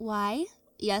 Why,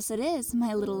 yes it is,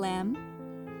 my little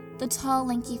lamb. The tall,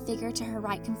 lanky figure to her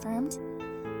right confirmed.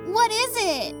 What is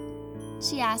it?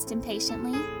 She asked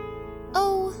impatiently.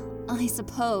 Oh, I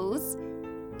suppose.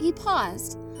 He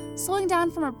paused, slowing down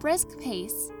from a brisk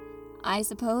pace. I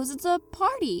suppose it's a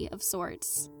party of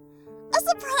sorts. A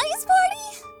surprise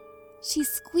party? She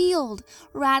squealed,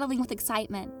 rattling with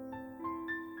excitement.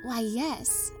 Why,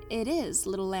 yes, it is,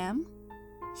 little lamb.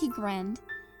 He grinned,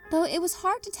 though it was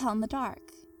hard to tell in the dark.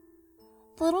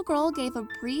 The little girl gave a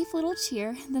brief little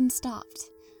cheer, then stopped,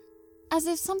 as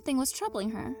if something was troubling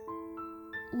her.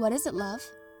 What is it, love?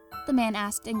 The man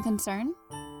asked in concern.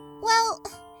 Well,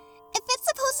 if it's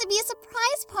supposed to be a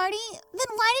surprise party,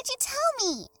 then why did you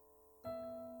tell me?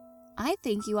 I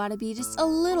think you ought to be just a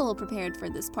little prepared for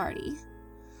this party.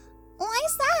 Why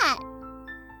is that?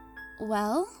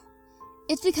 Well,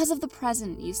 it's because of the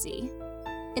present, you see.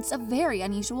 It's a very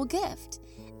unusual gift,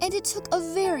 and it took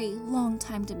a very long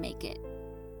time to make it.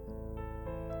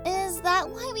 Is that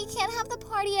why we can't have the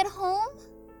party at home?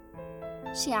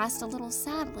 She asked a little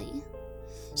sadly.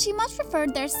 She much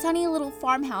preferred their sunny little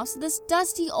farmhouse to this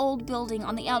dusty old building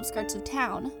on the outskirts of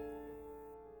town.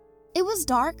 It was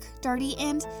dark, dirty,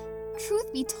 and,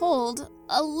 truth be told,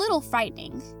 a little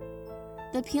frightening.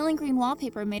 The peeling green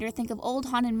wallpaper made her think of old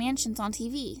haunted mansions on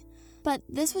TV, but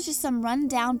this was just some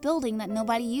run-down building that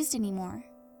nobody used anymore.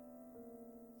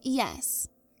 Yes,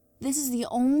 this is the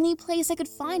only place I could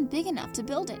find big enough to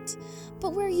build it,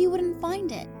 but where you wouldn't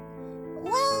find it.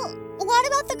 Well, what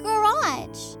about the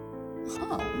garage?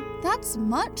 Oh, that's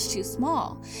much too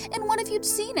small. And what if you'd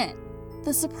seen it?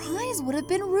 The surprise would have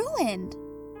been ruined.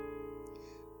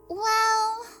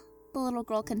 Well, the little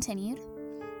girl continued,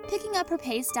 picking up her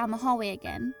pace down the hallway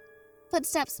again,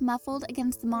 footsteps muffled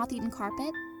against the moth-eaten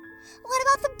carpet. What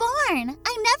about the barn?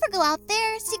 I never go out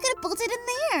there, so you could have built it in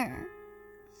there.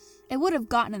 It would have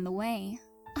gotten in the way.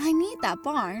 I need that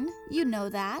barn. You know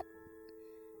that.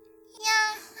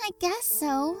 Yeah, I guess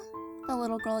so, the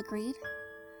little girl agreed.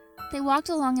 They walked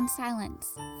along in silence,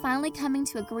 finally coming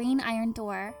to a green iron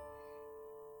door.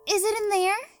 Is it in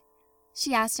there?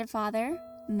 She asked her father.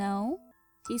 No,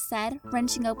 he said,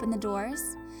 wrenching open the doors.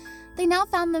 They now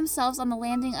found themselves on the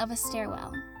landing of a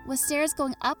stairwell, with stairs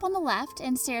going up on the left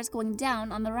and stairs going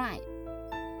down on the right.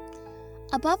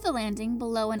 Above the landing,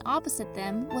 below and opposite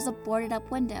them, was a boarded-up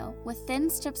window with thin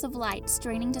strips of light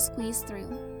straining to squeeze through.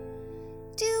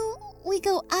 Do we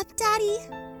go up, Daddy?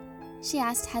 She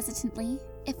asked hesitantly,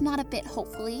 if not a bit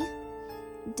hopefully.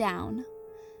 Down.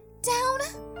 Down?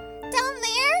 Down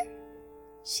there?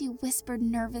 She whispered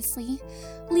nervously,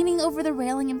 leaning over the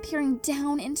railing and peering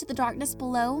down into the darkness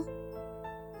below.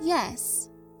 Yes,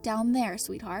 down there,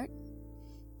 sweetheart.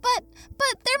 But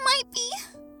there might be...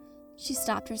 She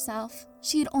stopped herself.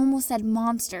 She had almost said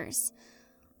monsters,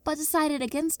 but decided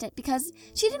against it because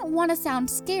she didn't want to sound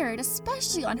scared,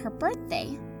 especially on her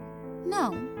birthday.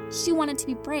 No, she wanted to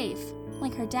be brave,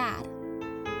 like her dad.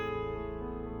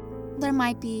 There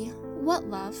might be what,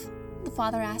 love? The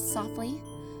father asked softly.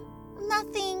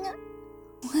 Nothing.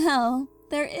 Well,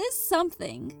 there is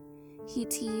something, he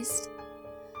teased.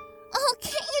 Oh,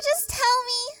 can't you just tell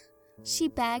me? She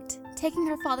begged, taking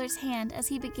her father's hand as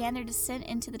he began their descent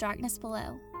into the darkness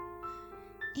below.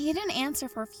 He didn't answer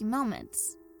for a few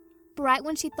moments, but right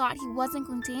when she thought he wasn't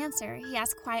going to answer, he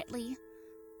asked quietly,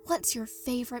 What's your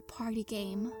favorite party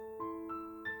game?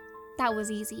 That was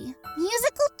easy.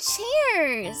 Musical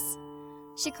chairs!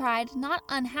 She cried, not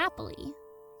unhappily.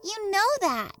 You know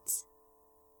that!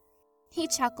 He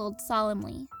chuckled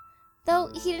solemnly, though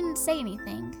he didn't say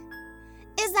anything.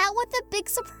 Is that what the big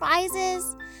surprise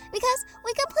is? Because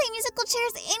we can play musical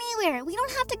chairs anywhere. We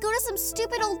don't have to go to some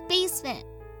stupid old basement.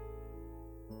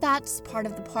 That's part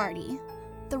of the party.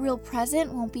 The real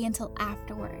present won't be until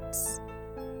afterwards.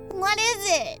 What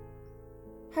is it?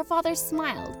 Her father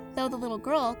smiled, though the little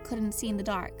girl couldn't see in the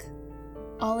dark.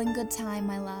 All in good time,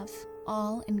 my love.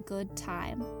 All in good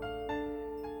time.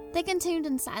 They continued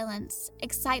in silence,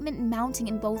 excitement mounting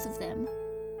in both of them.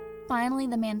 Finally,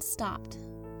 the man stopped,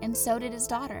 and so did his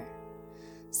daughter.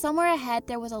 Somewhere ahead,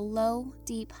 there was a low,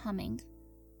 deep humming.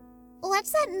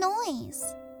 What's that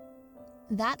noise?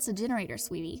 That's a generator,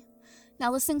 sweetie.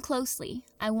 Now listen closely.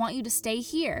 I want you to stay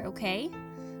here, okay?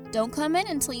 Don't come in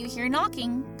until you hear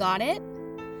knocking. Got it?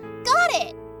 Got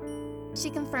it! She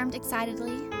confirmed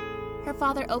excitedly. Her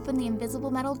father opened the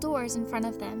invisible metal doors in front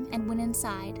of them and went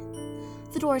inside,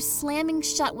 the doors slamming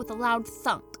shut with a loud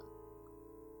thunk.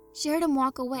 She heard him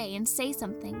walk away and say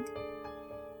something.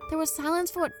 There was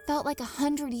silence for what felt like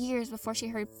 100 years before she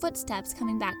heard footsteps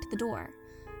coming back to the door.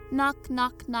 Knock,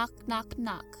 knock, knock, knock,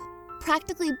 knock.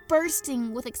 Practically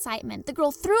bursting with excitement, the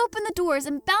girl threw open the doors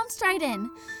and bounced right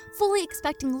in, fully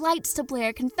expecting lights to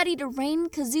blare, confetti to rain,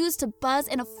 kazoos to buzz,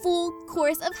 and a full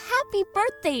chorus of happy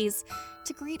birthdays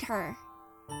to greet her.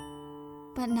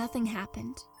 But nothing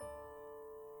happened.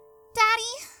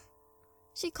 Daddy,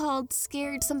 she called,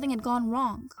 scared something had gone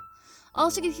wrong.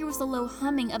 All she could hear was the low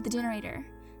humming of the generator.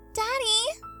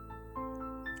 Daddy!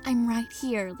 I'm right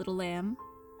here, little lamb,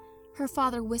 her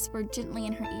father whispered gently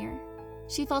in her ear.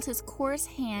 She felt his coarse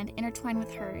hand intertwine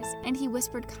with hers, and he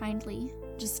whispered kindly,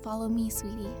 Just follow me,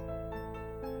 sweetie.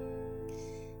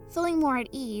 Feeling more at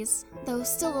ease, though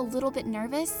still a little bit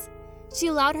nervous, she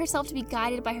allowed herself to be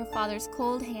guided by her father's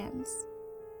cold hands.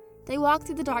 They walked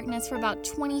through the darkness for about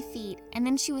 20 feet, and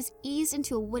then she was eased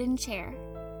into a wooden chair.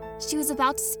 She was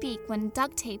about to speak when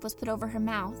duct tape was put over her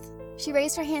mouth. She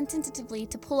raised her hand tentatively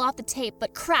to pull off the tape,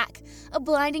 but crack! A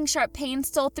blinding sharp pain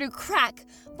stole through, crack!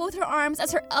 Both her arms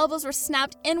as her elbows were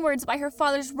snapped inwards by her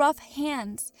father's rough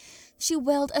hands. She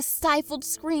wailed a stifled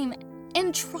scream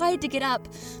and tried to get up,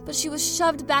 but she was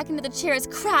shoved back into the chair as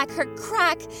crack, her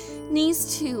crack!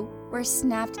 Knees, too, were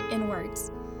snapped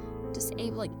inwards,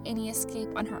 disabling any escape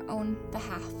on her own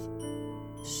behalf.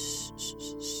 Shh, shh,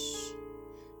 shh, shh.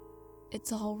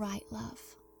 It's all right, love.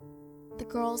 The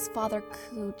girl's father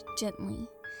cooed gently,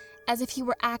 as if he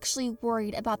were actually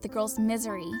worried about the girl's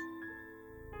misery.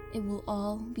 It will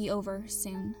all be over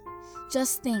soon.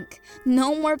 Just think,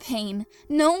 no more pain,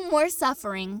 no more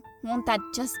suffering. Won't that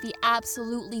just be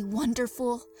absolutely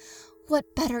wonderful?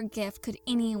 What better gift could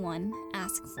anyone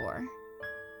ask for?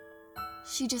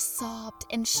 She just sobbed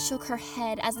and shook her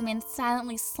head as the man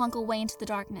silently slunk away into the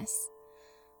darkness.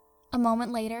 A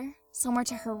moment later, Somewhere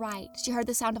to her right, she heard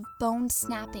the sound of bones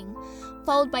snapping,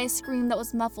 followed by a scream that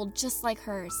was muffled just like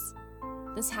hers.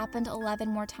 This happened 11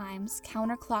 more times,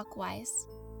 counterclockwise,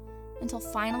 until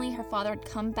finally her father had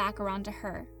come back around to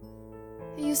her.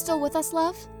 "Are you still with us,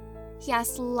 love?" he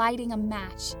asked, lighting a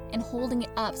match and holding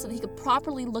it up so that he could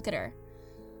properly look at her.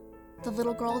 The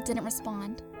little girl didn't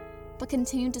respond, but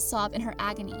continued to sob in her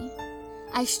agony.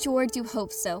 "I sure do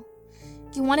hope so.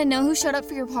 You want to know who showed up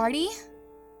for your party?"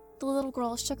 The little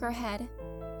girl shook her head.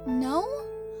 "No?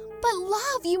 But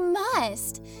love, you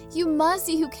must! You must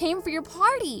see who came for your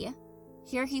party!"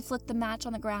 Here he flicked the match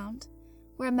on the ground,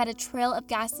 where it met a trail of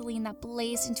gasoline that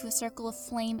blazed into a circle of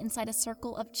flame inside a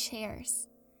circle of chairs.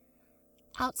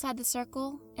 Outside the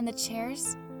circle, in the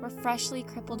chairs, were freshly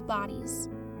crippled bodies,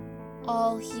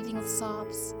 all heaving with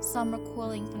sobs, some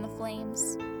recoiling from the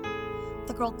flames.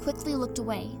 The girl quickly looked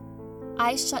away,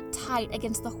 eyes shut tight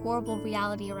against the horrible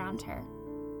reality around her.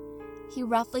 He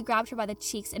roughly grabbed her by the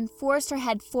cheeks and forced her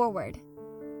head forward.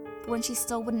 But when she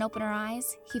still wouldn't open her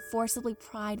eyes, he forcibly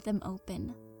pried them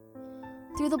open.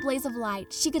 Through the blaze of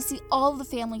light, she could see all of the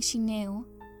family she knew.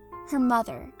 Her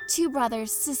mother, 2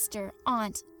 brothers, sister,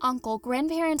 aunt, uncle,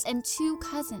 grandparents, and 2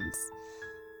 cousins.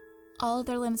 All of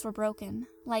their limbs were broken,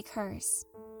 like hers.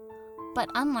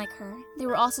 But unlike her, they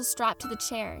were also strapped to the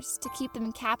chairs to keep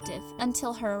them captive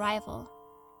until her arrival.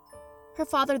 Her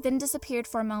father then disappeared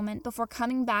for a moment before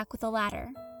coming back with a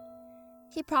ladder.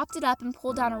 He propped it up and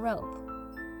pulled down a rope,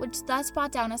 which thus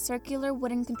brought down a circular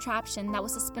wooden contraption that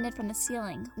was suspended from the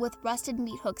ceiling, with rusted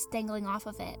meat hooks dangling off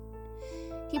of it.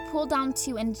 He pulled down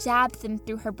 2 and jabbed them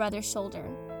through her brother's shoulder.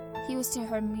 He was to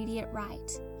her immediate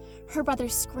right. Her brother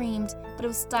screamed, but it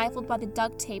was stifled by the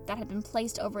duct tape that had been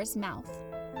placed over his mouth.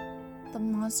 The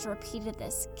monster repeated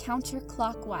this,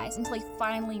 counterclockwise, until he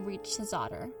finally reached his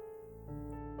daughter.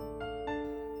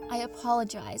 "I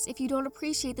apologize if you don't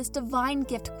appreciate this divine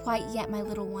gift quite yet, my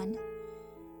little one,"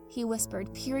 he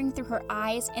whispered, peering through her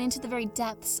eyes and into the very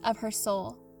depths of her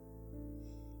soul.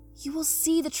 "You will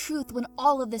see the truth when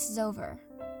all of this is over."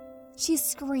 She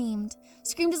screamed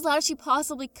as loud as she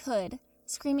possibly could,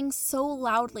 screaming so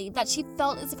loudly that she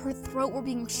felt as if her throat were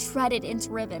being shredded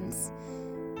into ribbons,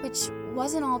 which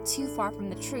wasn't all too far from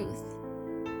the truth.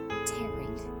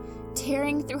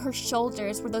 Tearing through her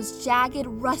shoulders were those jagged,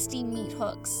 rusty meat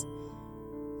hooks.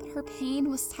 But her pain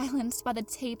was silenced by the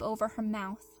tape over her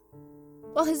mouth.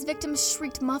 While his victims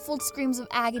shrieked muffled screams of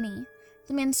agony,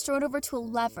 the man strode over to a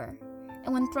lever,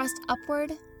 and when thrust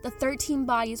upward, the 13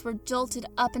 bodies were jolted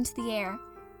up into the air,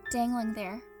 dangling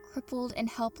there, crippled and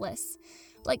helpless,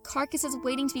 like carcasses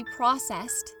waiting to be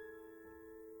processed.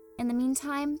 In the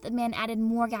meantime, the man added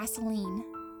more gasoline,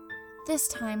 this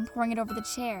time pouring it over the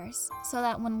chairs, so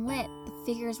that when lit, the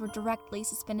figures were directly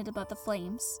suspended above the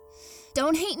flames.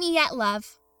 "Don't hate me yet,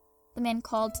 love," the man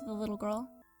called to the little girl.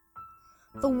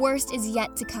 "The worst is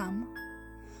yet to come.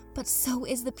 But so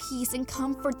is the peace and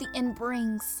comfort the end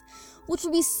brings, which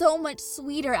will be so much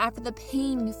sweeter after the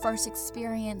pain you first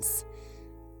experience.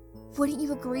 Wouldn't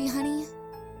you agree, honey?"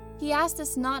 He asked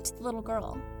this not to the little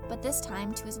girl, but this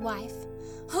time to his wife.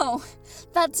 "Oh,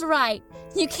 that's right.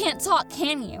 You can't talk,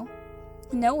 can you?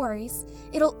 No worries.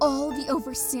 It'll all be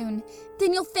over soon.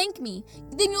 Then you'll thank me.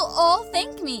 Then you'll all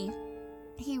thank me."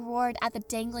 He roared at the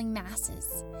dangling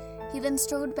masses. He then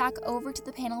strode back over to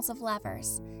the panels of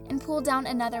levers and pulled down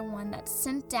another one that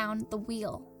sent down the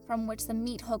wheel from which the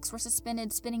meat hooks were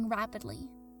suspended, spinning rapidly.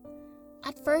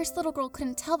 At first, the little girl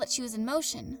couldn't tell that she was in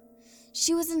motion.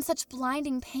 She was in such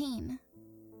blinding pain.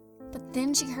 But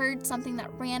then she heard something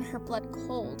that ran her blood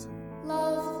cold.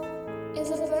 "Love is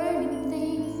a burning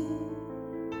thing,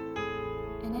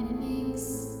 and it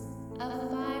makes a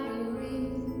fiery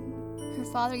ring." Her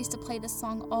father used to play this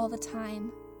song all the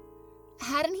time.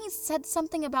 Hadn't he said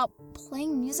something about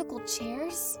playing musical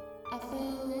chairs? "I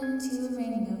fell into a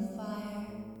ring of fire."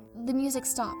 The music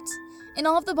stopped, and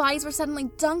all of the bodies were suddenly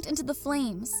dunked into the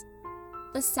flames.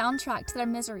 The soundtrack to their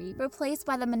misery replaced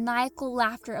by the maniacal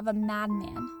laughter of a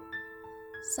madman.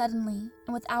 Suddenly,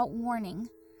 and without warning,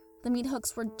 the meat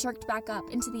hooks were jerked back up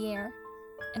into the air,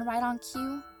 and right on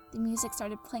cue, the music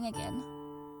started playing again.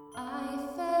 "I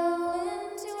fell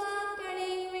into a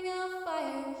burning ring of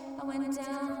fire. I went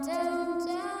down, down,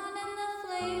 down, and the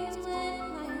flames went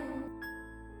higher."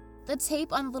 The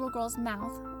tape on the little girl's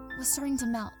mouth was starting to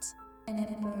melt. "And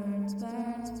it burns,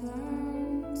 burns,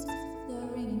 burns, the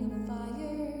ring of fire,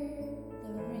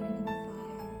 the ring of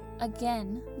fire."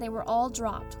 Again, they were all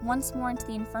dropped once more into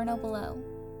the inferno below.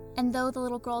 And though the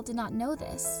little girl did not know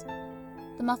this,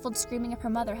 the muffled screaming of her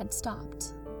mother had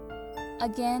stopped.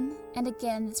 Again and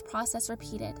again this process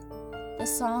repeated, the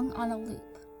song on a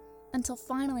loop, until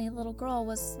finally the little girl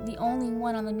was the only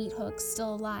one on the meat hook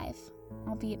still alive,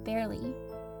 albeit barely.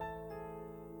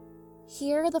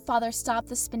 Here the father stopped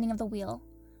the spinning of the wheel,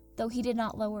 though he did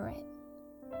not lower it.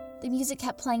 The music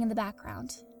kept playing in the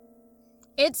background.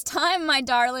 "It's time, my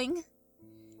darling,"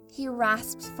 he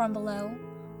rasped from below,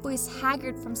 voice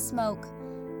haggard from smoke,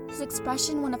 his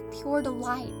expression one of pure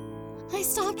delight. "I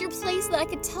stopped your play so that I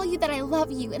could tell you that I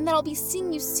love you and that I'll be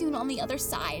seeing you soon on the other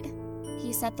side."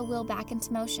 He set the wheel back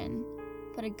into motion,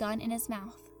 put a gun in his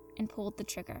mouth, and pulled the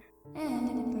trigger. And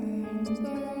it burns,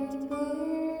 burns,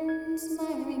 burns,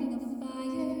 my ring of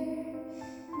fire,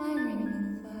 my ring of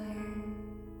fire.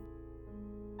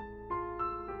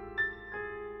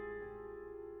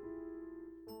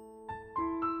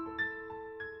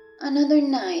 Another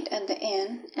night at the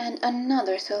inn and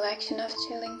another selection of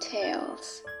chilling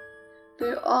tales.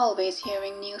 We're always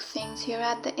hearing new things here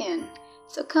at the inn,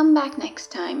 so come back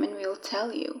next time and we'll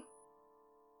tell you.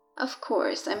 Of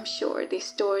course, I'm sure these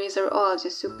stories are all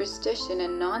just superstition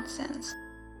and nonsense,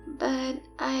 but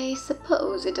I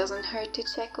suppose it doesn't hurt to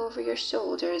check over your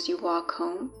shoulder as you walk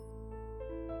home.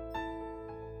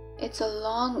 It's a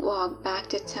long walk back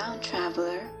to town,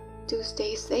 traveler. Do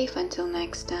stay safe until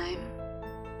next time.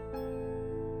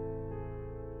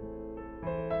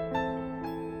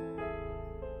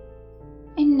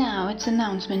 And now it's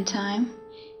announcement time.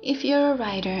 If you're a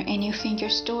writer and you think your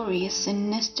story is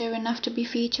sinister enough to be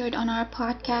featured on our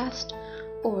podcast,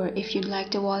 or if you'd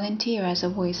like to volunteer as a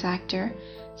voice actor,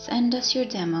 send us your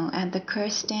demo at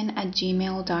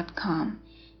thecursedinn@gmail.com,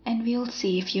 and we'll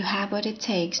see if you have what it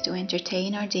takes to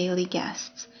entertain our daily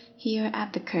guests here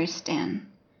at The Cursed Inn.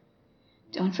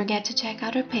 Don't forget to check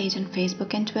out our page on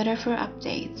Facebook and Twitter for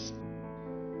updates.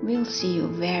 We'll see you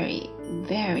very,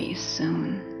 very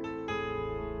soon.